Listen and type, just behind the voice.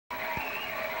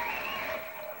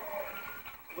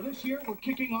Well, this year we're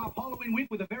kicking off Halloween week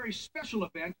with a very special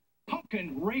event,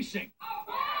 pumpkin racing.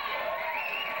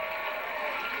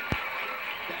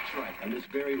 That's right. On this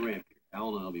very ramp here,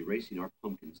 Al and I will be racing our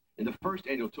pumpkins in the first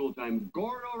annual Tool Time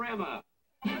Gourd-O-Rama.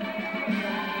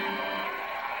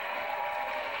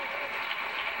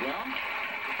 Well,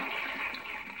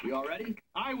 you all ready?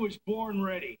 I was born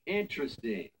ready.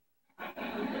 Interesting.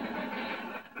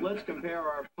 Let's compare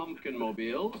our pumpkin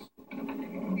mobiles.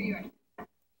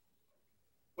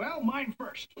 Well, mine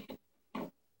first. Thank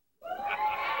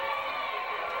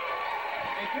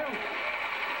you.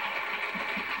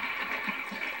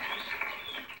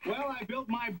 Well, I built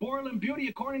my Borland Beauty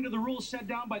according to the rules set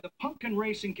down by the Pumpkin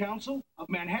Racing Council of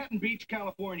Manhattan Beach,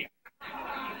 California.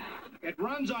 It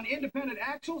runs on independent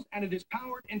axles, and it is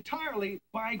powered entirely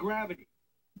by gravity.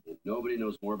 And nobody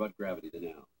knows more about gravity than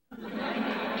Al.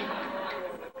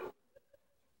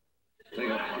 Take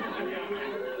a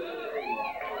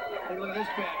look at this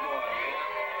bad boy.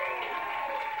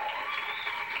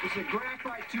 It's a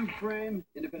graphite tube frame,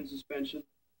 independent suspension,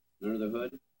 and under the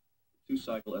hood,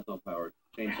 two-cycle ethanol-powered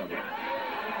chainsaw motor.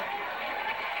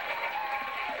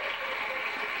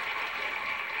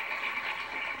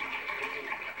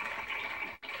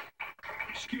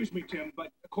 Excuse me, Tim,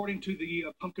 but according to the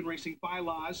Pumpkin Racing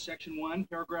Bylaws, Section 1,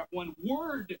 Paragraph 1,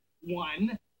 Word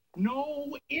 1,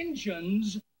 no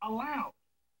engines allowed.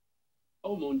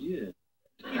 Oh, mon Dieu.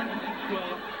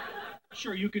 Well,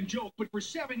 sure, you can joke, but for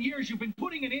 7 years you've been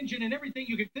putting an engine in everything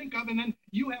you could think of, and then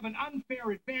you have an unfair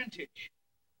advantage.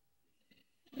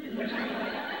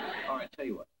 All right, tell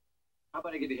you what. How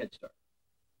about I give you a head start?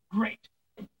 Great.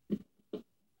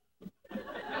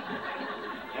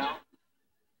 Now,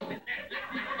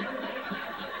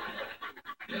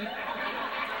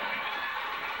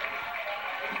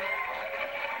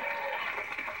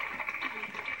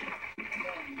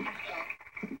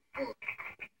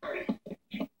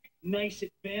 Nice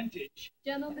advantage.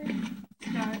 Gentlemen,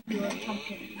 start your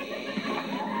pumpkin.